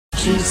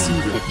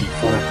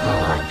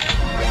GC54pod.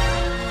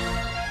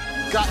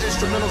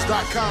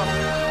 GotInstrumentals.com.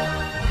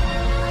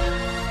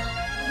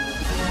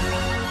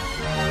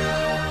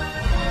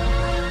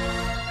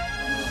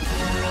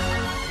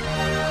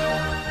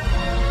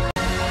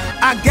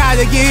 I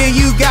gotta get,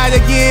 you gotta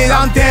get,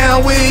 I'm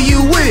down with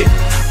you with it.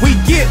 We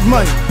get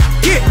money,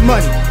 get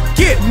money,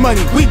 get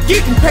money. We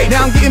getting paid.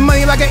 Now I'm getting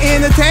money like an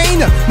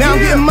entertainer. Now I'm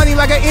getting money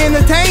like an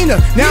entertainer.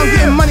 Now I'm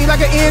getting money like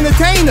an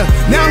entertainer.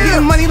 Now I'm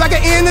getting money like an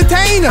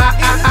entertainer.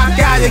 I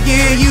gotta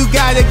get, you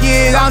gotta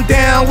get, I'm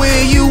down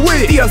with you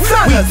with it. We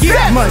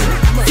get money,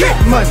 get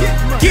money,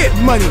 get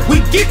money.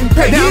 We getting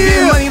paid. Now I'm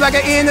getting money like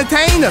an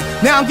entertainer.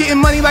 Now I'm getting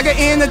money like an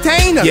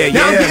entertainer.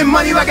 Now I'm getting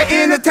money like an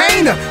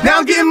entertainer. Now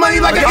I'm getting money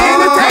like an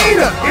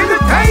entertainer.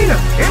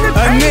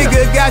 A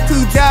nigga got 2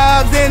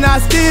 jobs and I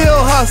still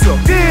hustle.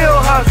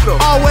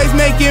 Always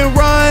making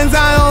runs,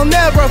 I don't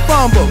never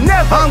fumble.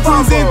 I'm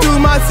cruising through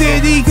my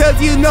city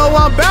cause you know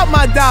I'm about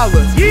my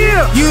dollars. You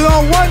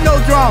don't want no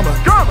drama.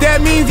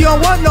 That means you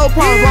don't want no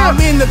problem. I'm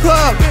in the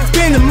club,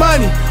 spending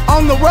money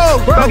on the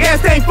road. My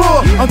gas tank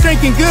full, I'm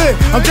drinking good,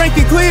 I'm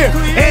drinking clear.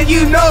 And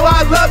you know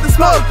I love to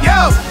smoke,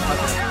 yo.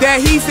 That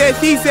he said,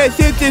 she said,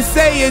 shit, just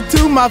say it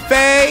to my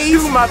face.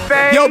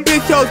 Yo,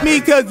 bitch chose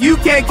me cause you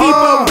can't keep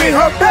up with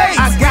her pace.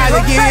 I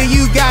gotta get,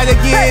 you gotta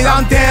get,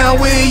 I'm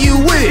down with you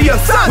with it. We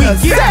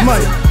get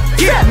money,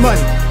 get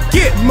money,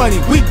 get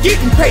money. We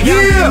getting paid. Now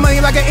I'm getting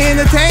money like an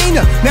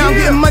entertainer. Now I'm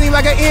getting money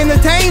like an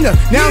entertainer.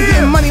 Now I'm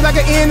getting money like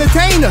an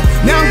entertainer.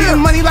 Now I'm getting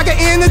money like an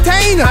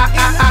entertainer.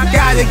 I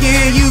gotta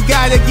get, you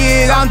gotta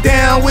get, I'm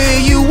down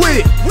with you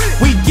with it.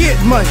 We get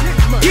money,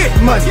 get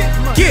money,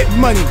 get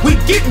money. We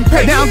getting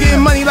paid. Now I'm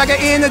getting money like an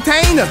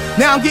entertainer.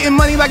 Now I'm getting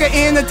money like an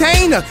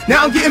entertainer.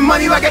 Now I'm getting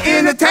money like an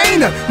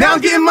entertainer. Now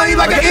I'm getting money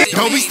like an entertainer.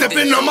 Don't be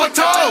stepping on my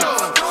toes.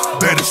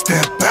 Better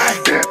step back.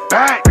 You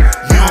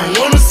don't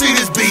wanna see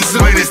this beat,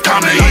 so wait, it's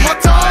time to eat. On my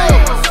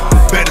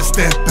toes. Better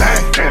step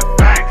back.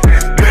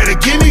 Better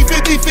give me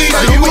 50 feet,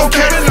 so you won't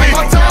catch me on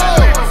my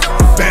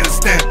toes. Better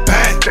step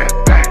back. You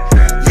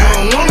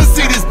don't wanna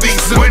see this beat,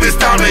 so wait, it's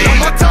time to eat. On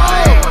my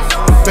toes.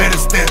 Better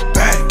step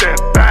back.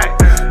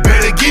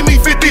 Better give me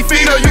 50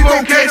 feet, or you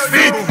gon' catch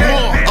 50.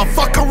 I'll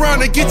fuck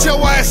around and get your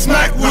ass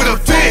smacked with a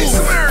fist.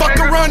 Fuck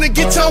around and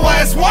get your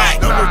ass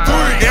whacked.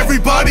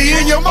 Everybody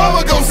and your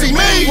mama gon' see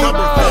me.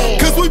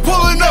 Cause we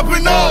pulling up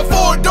in all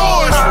 4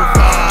 doors.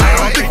 I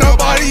don't think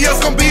nobody else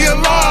gon' be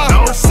alive.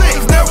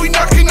 Now we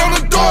knocking on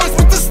the doors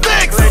with the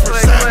sticks.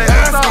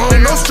 Ask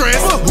on no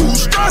stress,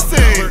 who's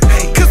stressing?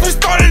 Cause we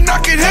started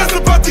knocking heads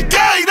about the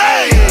gate.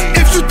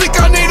 If you think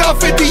I need all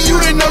 50, you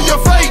didn't know your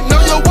fate.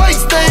 Know your weight,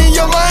 stay in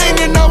your lane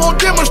and I won't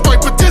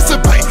demonstrate,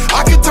 participate.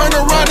 I can turn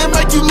around and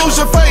make you lose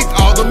your faith.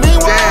 All the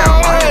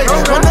meanwhile, hey,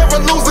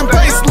 whenever losing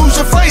pace, lose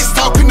your face.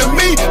 Talking to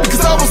me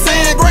because I was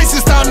saying grace.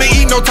 It's time to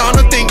eat, no time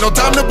to think, no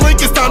time to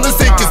blink. It's time to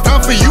sink. It's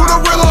time for you to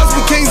realize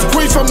we kings and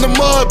queens from the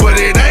mud, but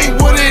it ain't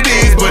what it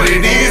is. But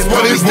it is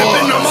what it was.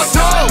 Stepping on my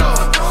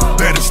toes.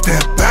 Better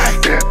step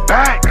back.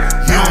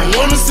 You don't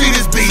wanna see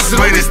this beat,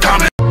 so wait, it's time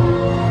to.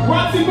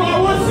 Roxy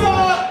boy, what's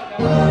up?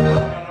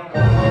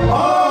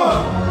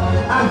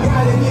 I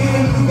gotta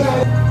get, you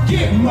gotta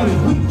get money.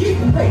 We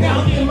getting paid. Now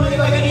I'm getting money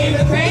like an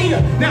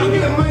entertainer. Now I'm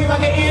getting money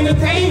like an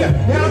entertainer.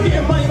 Now I'm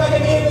getting money like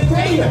an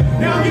entertainer.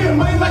 Now I'm getting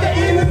money like an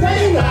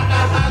entertainer. I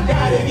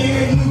gotta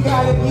get, you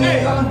gotta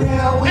get, I'm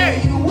down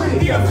with you with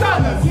it. Get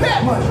money,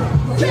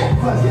 get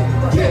money,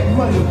 get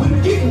money. We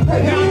getting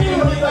paid. Now I'm getting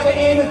money like an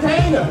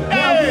entertainer.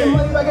 Now I'm getting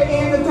money like an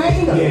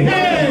entertainer.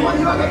 Now I'm getting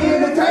money like an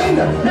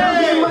entertainer. Now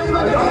I'm getting money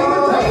like an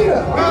entertainer.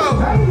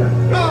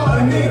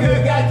 A nigga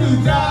got 2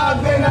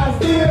 jobs and I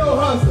still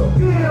hustle.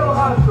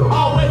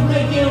 Always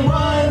making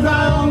runs,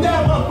 I don't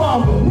never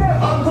fumble.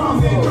 I'm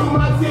cruising through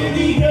my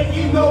city and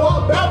you know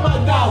I'm about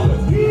my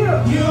dollars.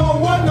 You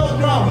don't want no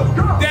drama.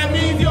 That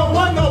means you don't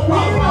want no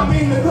problem. I'm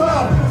in the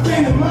club,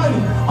 spending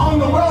money on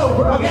the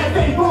road. My gas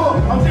tank full,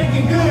 I'm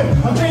drinking good,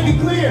 I'm drinking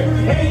clear.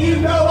 And you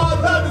know I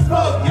love to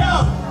smoke,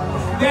 yo.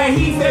 That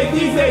he said,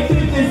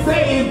 shit, just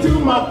say it to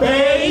my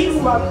face.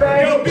 Yo,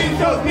 bitch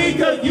chose me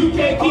cause you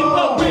can't keep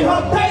up with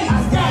her pace.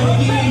 I gotta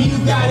get it, you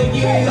gotta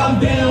get it, I'm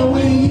down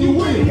with you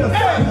with it. Get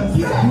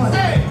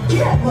money,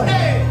 get money,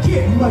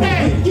 get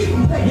money,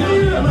 getting paid. Now I'm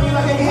getting money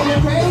like an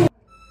entertainer.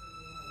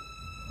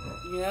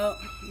 Yep.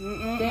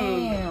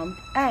 Damn.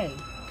 Hey,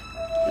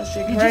 That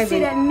shit did crazy. you see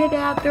that nigga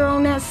out there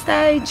on that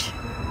stage?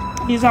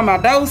 You talking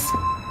about those?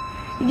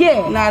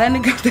 Yeah. Nah, that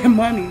nigga got that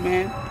money,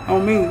 man.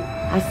 On me.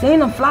 I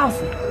seen him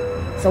flossing.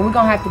 So we're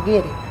gonna have to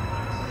get it.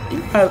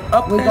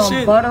 Up We're that gonna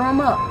shit. butter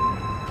him up.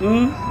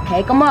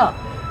 Cake him up.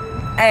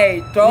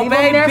 Hey, throw Leave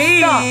 'em there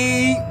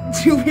baby.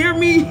 You hear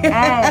me?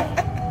 Hey.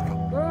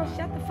 Girl,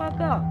 shut the fuck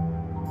up.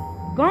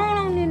 Go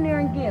on in there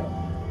and get him.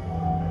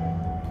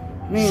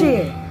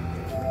 Shit.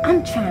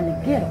 I'm trying to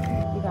get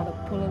him. We gotta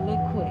pull it lit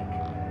quick.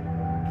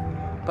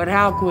 But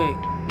how quick?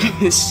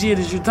 Shit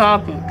is you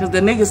talking? Cause the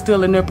nigga's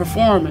still in there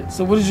performing.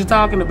 So what is you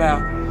talking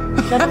about?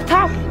 Shut up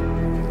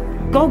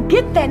talking. Go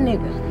get that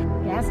nigga.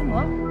 Gas him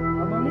up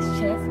on his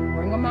chest,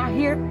 bring him out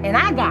here, and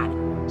I got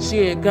it.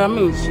 Shit, got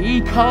me.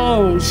 She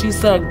cold. She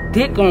sucked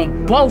dick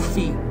on both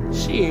feet.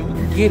 Shit, we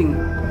can get him.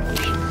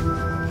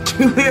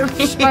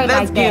 Straight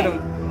Let's like get that. him.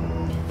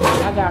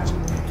 I got you.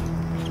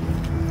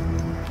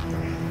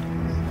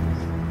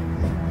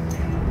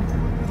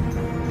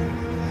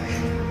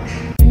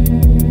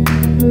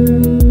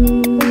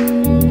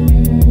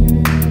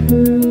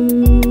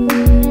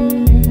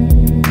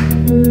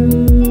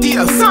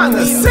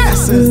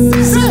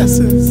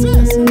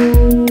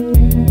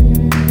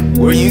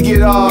 Where you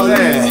get all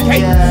that?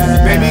 Hey,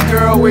 baby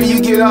girl, where you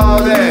get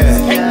all that?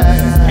 Hey,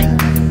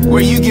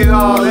 where you get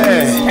all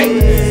that? Hey,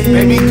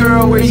 baby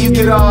girl, where you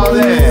get all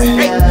that?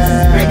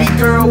 Hey, baby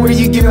girl, where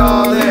you get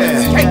all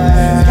that? Hey,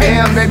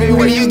 damn, baby,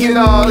 where you get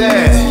all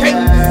that?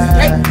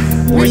 Hey,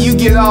 where you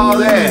get all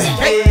that?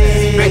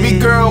 Hey, baby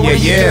girl, where you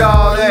get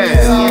all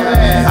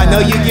that? I know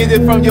you get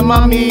it from your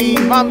mommy,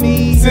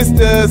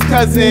 sisters,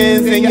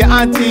 cousins, and your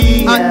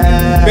auntie.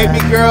 Baby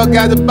girl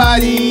got a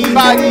body.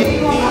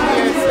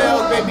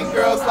 Baby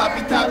girl,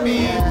 sloppy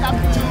toppy.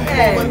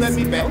 But let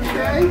me back.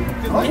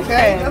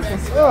 Okay, that's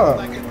what's up.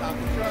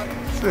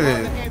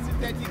 Shit.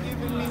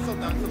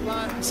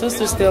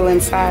 Sister's still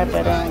inside,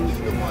 but I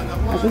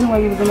think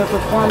when you was in the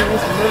performance,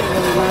 it's really,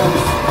 really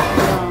nice.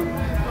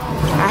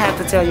 I have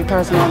to tell you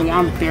personally,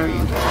 I'm very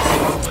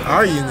impressed.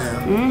 Are you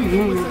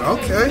now?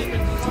 Okay.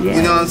 Yeah.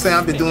 You know what I'm saying?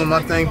 I've been doing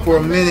my thing for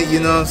a minute, you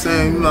know what I'm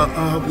saying? I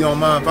hope you don't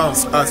mind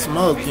if I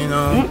smoke, you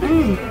know?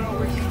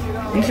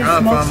 You should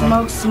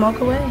smoke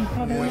away.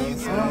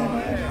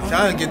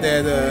 Trying to get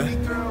that,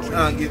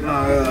 trying to get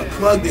my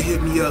plug to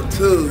hit me up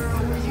too.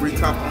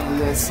 Recop on a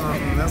little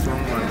something. That's what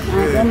I'm like. I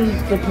am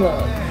the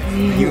plug.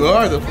 You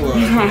are the plug. I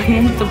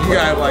am the plug. You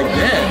got it like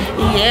that.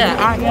 Yeah,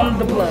 I am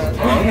the plug.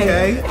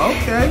 Okay.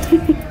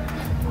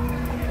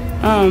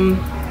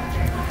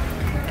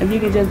 If you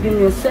could just give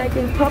me a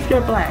second, puff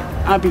your black.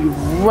 I'll be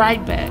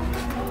right back.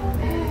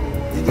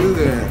 You do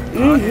that.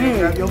 Oh, you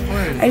got your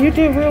friends. Hey, you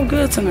did real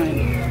good tonight.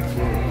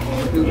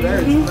 You do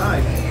better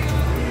tonight.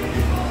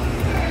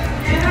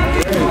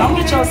 Don't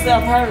get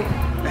yourself hurt.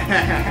 I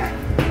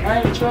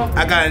ain't in trouble.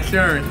 I got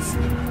insurance.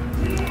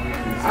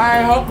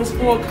 I hope it's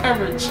full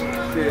coverage.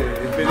 Shit,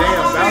 if it ain't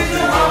about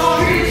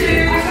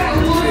shit,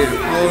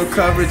 full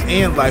coverage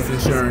and life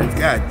insurance.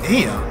 God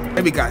damn.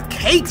 Baby got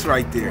cakes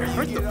right there.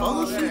 Where's the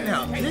photo shoot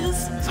now?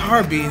 It's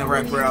hard being a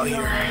rapper out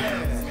here.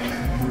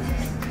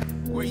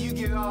 Where you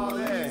get all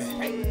that?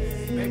 Hey,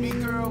 baby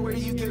girl, where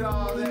you get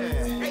all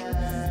that? Hey,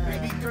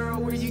 baby girl,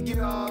 where you get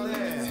all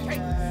that? Hey,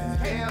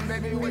 damn,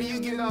 baby, where you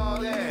get all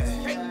that?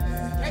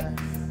 Hey,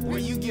 where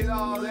you get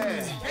all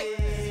that?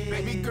 Hey,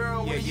 baby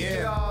girl, where you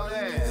get all that?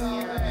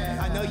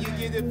 I know you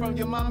get it from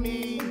your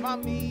mommy,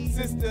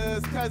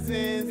 sisters,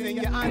 cousins, and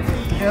your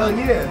auntie. Hell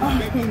yeah.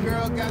 Baby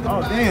girl got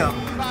oh damn.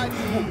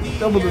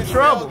 Double the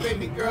trouble.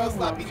 Baby girl,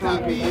 sloppy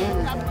toppy.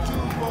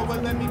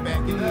 Let me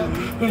back it up.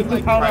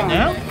 Right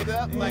now? I'm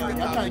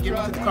trying to get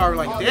into the car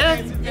like that.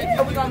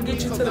 How we gonna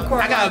get you to the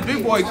court? I got a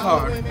big boy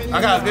car. So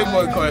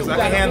I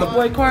can handle.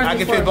 I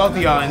can fit both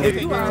of y'all in it.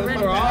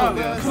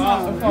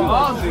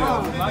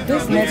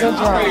 This nigga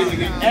dry.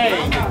 Hey.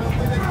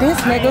 This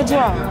nigga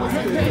dry.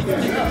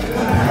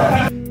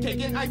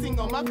 Taking icing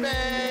on my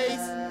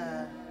face.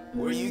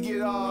 Where you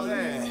get all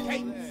that?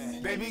 Hey,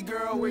 baby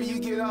girl, where you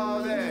get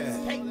all that?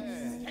 Hey,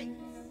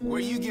 where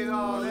you get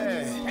all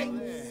that? Hey,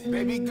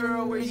 baby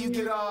girl, where you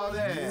get all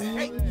that?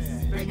 Hey,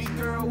 baby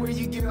girl, where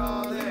you get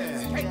all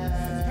that? Hey,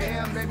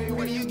 damn, baby,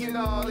 where you get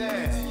all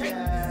that?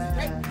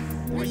 Hey,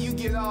 where you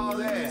get all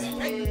that?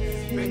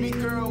 Hey, baby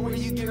girl, where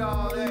you get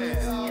all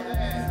that?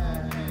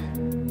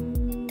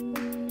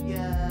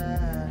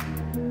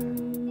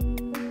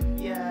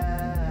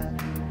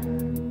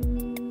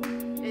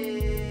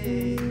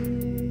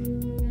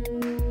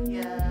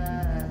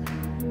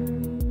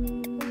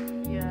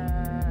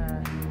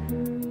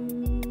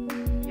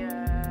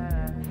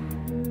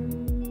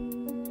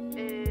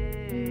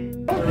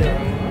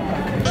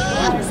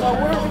 So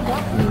where are we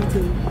walking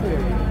to?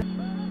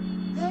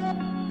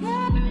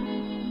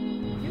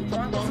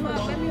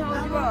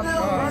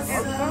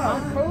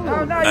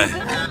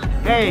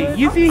 Hey,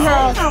 you see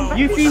how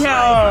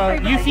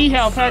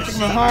Patrick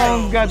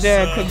Mahomes got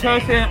that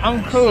concussion?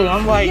 I'm cool.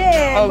 I'm like,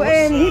 Yeah,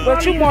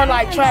 but you more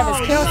like Travis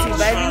Kelce,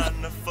 baby.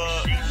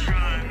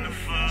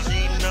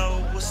 She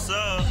know what's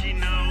up.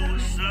 And I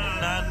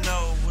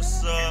know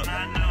what's up.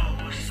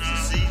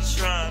 She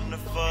trying to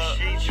fuck.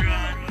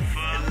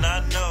 And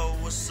I know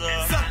what's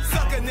up.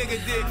 Suck a nigga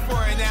dick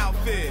for an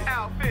outfit.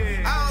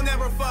 I don't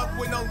ever fuck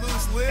with no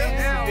loose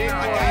lips.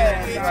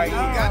 I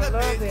got a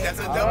bitch, that's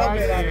a double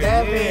bitch.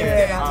 That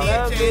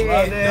T.H.A.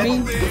 and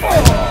double bitch.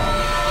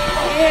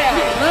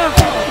 Yeah, love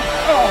it.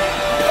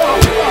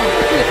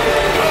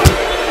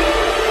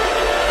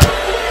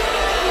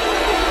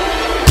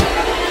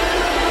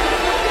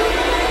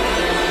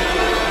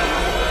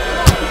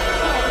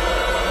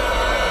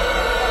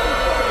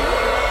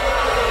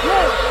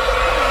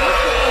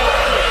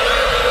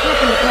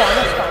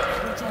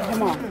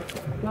 Come on,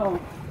 go.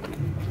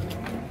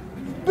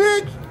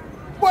 Bitch,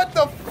 what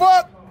the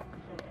fuck?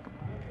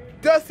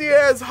 Dusty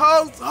ass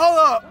hoes, hold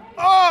up.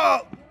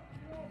 Oh!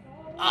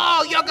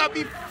 Oh, y'all got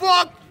me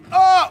fucked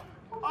up.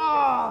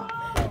 Oh.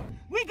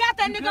 We got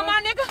that nigga,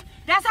 my nigga.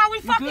 That's how we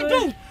fucking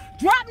do.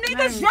 Drop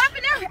niggas,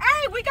 dropping everything.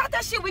 Hey, we got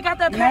that shit. We got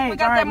that pack. We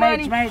got that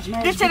money.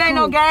 This shit ain't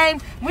no game.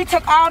 We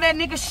took all that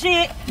nigga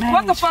shit.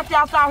 What the fuck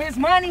y'all saw? His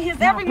money, his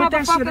every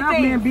motherfucking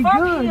thing. Man, be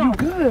good. You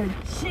good.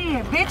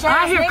 Shit, bitch. All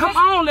right, here, come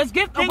on. Let's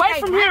get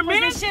away from here,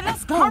 man. Shit,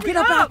 let's go. Get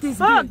up out this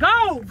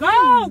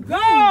bitch.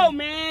 Go,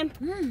 man.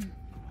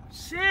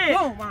 Shit. Go,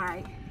 all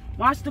right.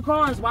 Watch the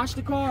cars. All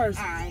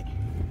right.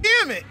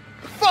 Damn it.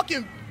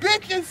 Fucking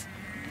bitches.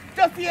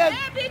 Dusty ass.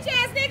 Yeah, bitch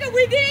ass nigga,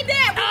 we did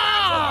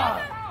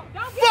that.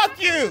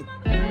 Fuck you.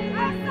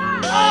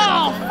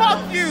 Oh,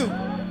 fuck you.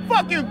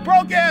 Fucking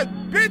broke ass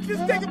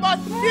bitches taking my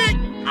shit.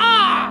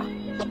 Ah.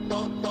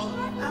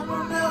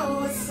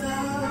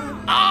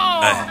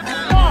 Oh.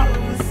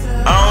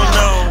 I don't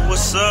know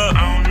what's up.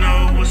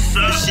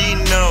 But she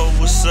know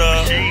what's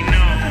up.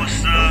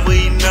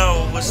 We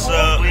know what's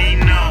up.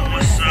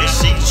 And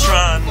she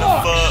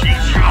tryna fuck.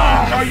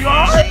 Are you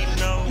alright?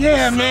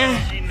 Yeah, man.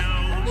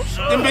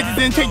 Them bitches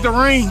didn't take the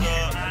ring.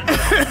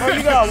 Oh,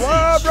 you got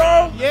robbed,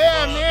 bro?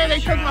 Yeah, man, they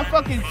took my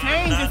fucking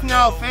chain just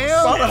now,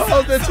 fam. All the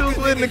hoes that you was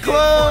with in the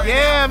club?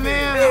 Yeah,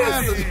 man.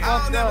 I was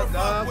fucked up,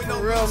 dog.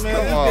 For real, man.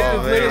 These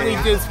bitches literally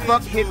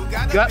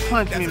just gut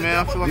punched me, man.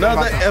 I feel like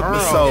Another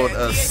episode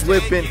of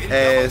Slippin'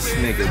 ass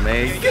nigga,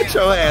 man. Get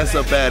your ass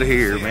up out of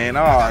here, man.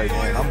 All right,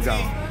 man. I'm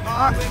gone.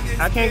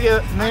 I can't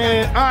get,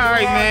 man. All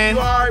right, man.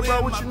 You all right,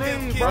 bro? What you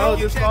need, Bro,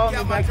 just follow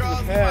me back to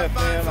the path,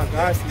 man. I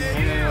got you,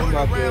 man.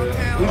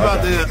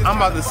 I'm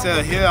about to set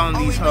a hit on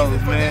these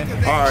hoes, man.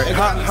 All right,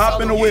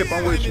 hop in the whip.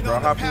 I'm with you, bro.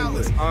 Hop in the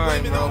whip. All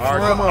right, bro. All right,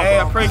 come on, Hey,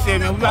 I bro. appreciate it,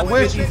 man. We got to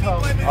get these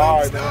hoes. All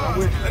right, man. I'm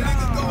with you.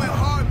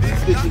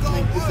 It's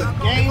a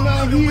game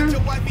out here.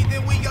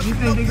 You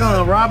think they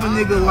gonna rob a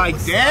nigga like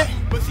that?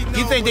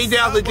 You think they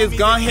down to just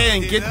go ahead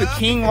and get the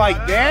king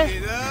like that?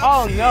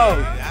 Oh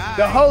no.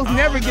 The hoes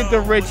never get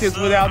the riches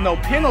without no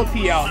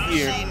penalty out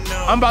here.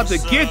 I'm about to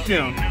get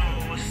them.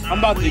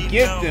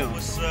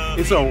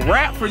 It's a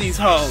wrap for these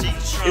hoes.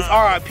 It's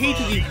RIP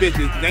to these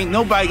bitches. Ain't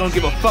nobody gonna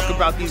give a fuck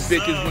about these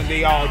bitches when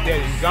they all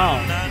dead and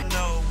gone.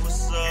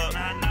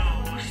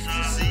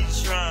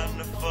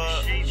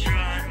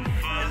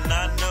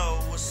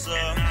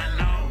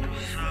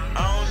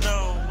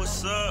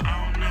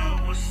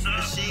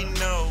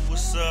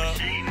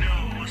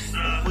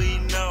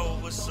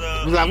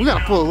 We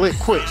gotta pull a lick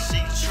quick.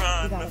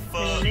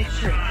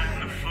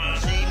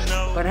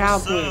 But how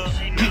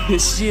quick?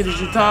 Shit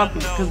is you talking?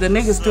 Because the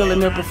nigga's still in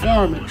there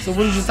performing. So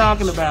what are you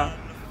talking about?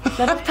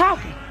 Shut up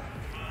talking.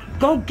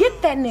 Go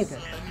get that nigga.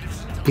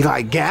 Be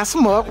like, gas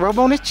him up, rub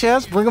on his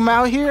chest, bring him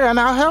out here, and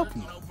I'll help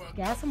you.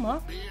 Gas him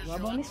up,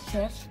 rub on his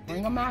chest,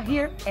 bring him out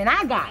here, and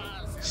I got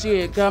it.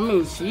 Shit, got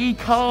me. She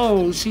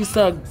cold. She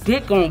sucked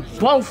dick on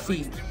both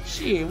feet.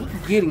 Shit, what you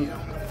getting?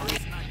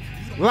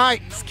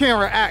 Lights,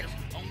 camera, action.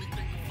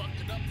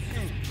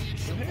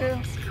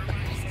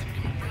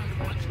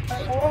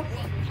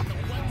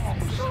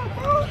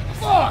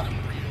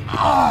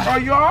 Are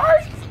you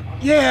alright?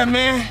 Yeah,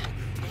 man.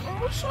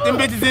 Them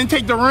bitches didn't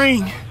take the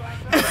ring.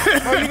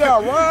 Oh, you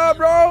got robbed,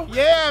 bro?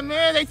 Yeah,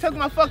 man, they took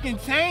my fucking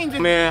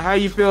chain. Man, how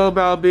you feel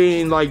about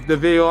being like the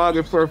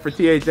videographer for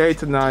T.H.A.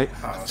 tonight?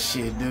 Oh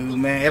shit, dude,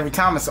 man. Every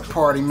time it's a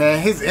party,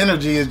 man, his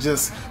energy is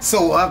just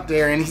so up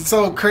there, and he's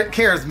so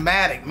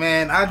charismatic,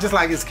 man. I just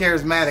like his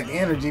charismatic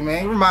energy,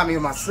 man. He remind me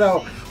of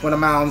myself when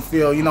I'm out on the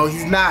field. You know,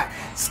 he's not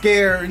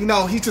scared. You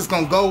know, he's just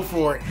gonna go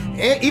for it.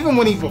 And even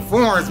when he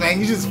performs, man,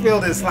 you just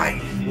feel this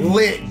like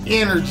lit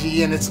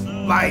energy, and it's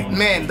like,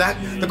 man, that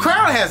the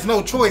crowd has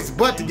no choice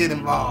but to get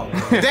involved.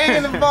 If they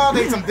ain't involved,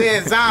 they some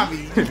dead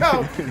zombies, you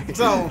know?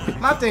 So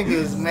my thing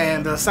is,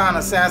 man, the Silent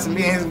Assassin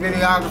being his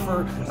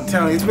videographer, I'm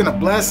telling you, it's been a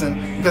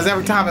blessing, because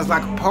every time it's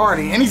like a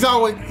party, and he's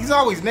always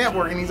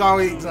networking, he's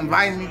always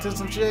inviting me to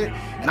some shit,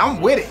 and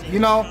I'm with it, you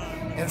know?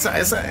 And so,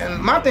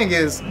 and my thing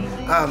is,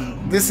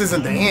 this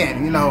isn't the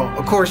end, you know?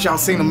 Of course, y'all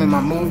seen him in my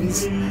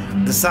movies,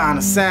 The Silent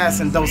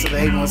Assassin, Dose of the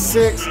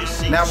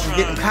 816. Now we're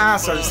getting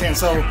concerts in.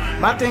 So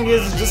my thing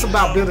is, it's just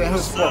about building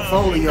his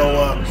portfolio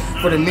up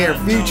for the near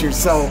future,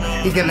 so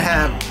he can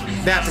have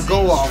that to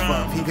go off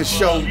of. He can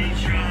show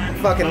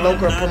fucking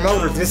local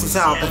promoters, this is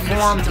how I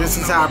perform, this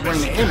is how I bring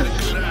the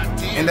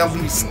energy, and they'll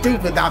be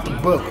stupid out the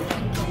book.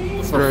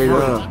 Straight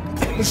up.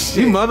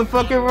 You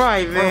motherfucking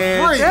right,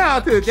 man. Shout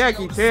out to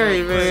Jackie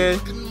Perry, man.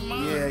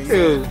 Yeah.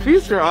 Dude,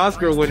 future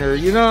Oscar winner,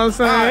 you know what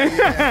I'm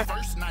saying?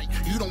 First night,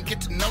 you don't get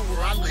to know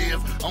where I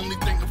live. Only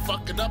thing to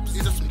fuck it up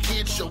is that some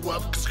kids show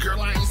up. Cause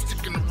girl, I ain't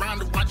sticking around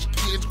to watch your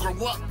kids grow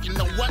up. You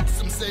know what?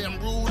 Some say I'm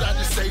rude, I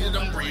just say that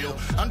I'm real.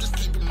 I'm just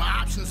keeping my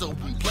options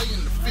open,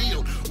 playing the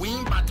field. We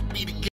ain't about to be together.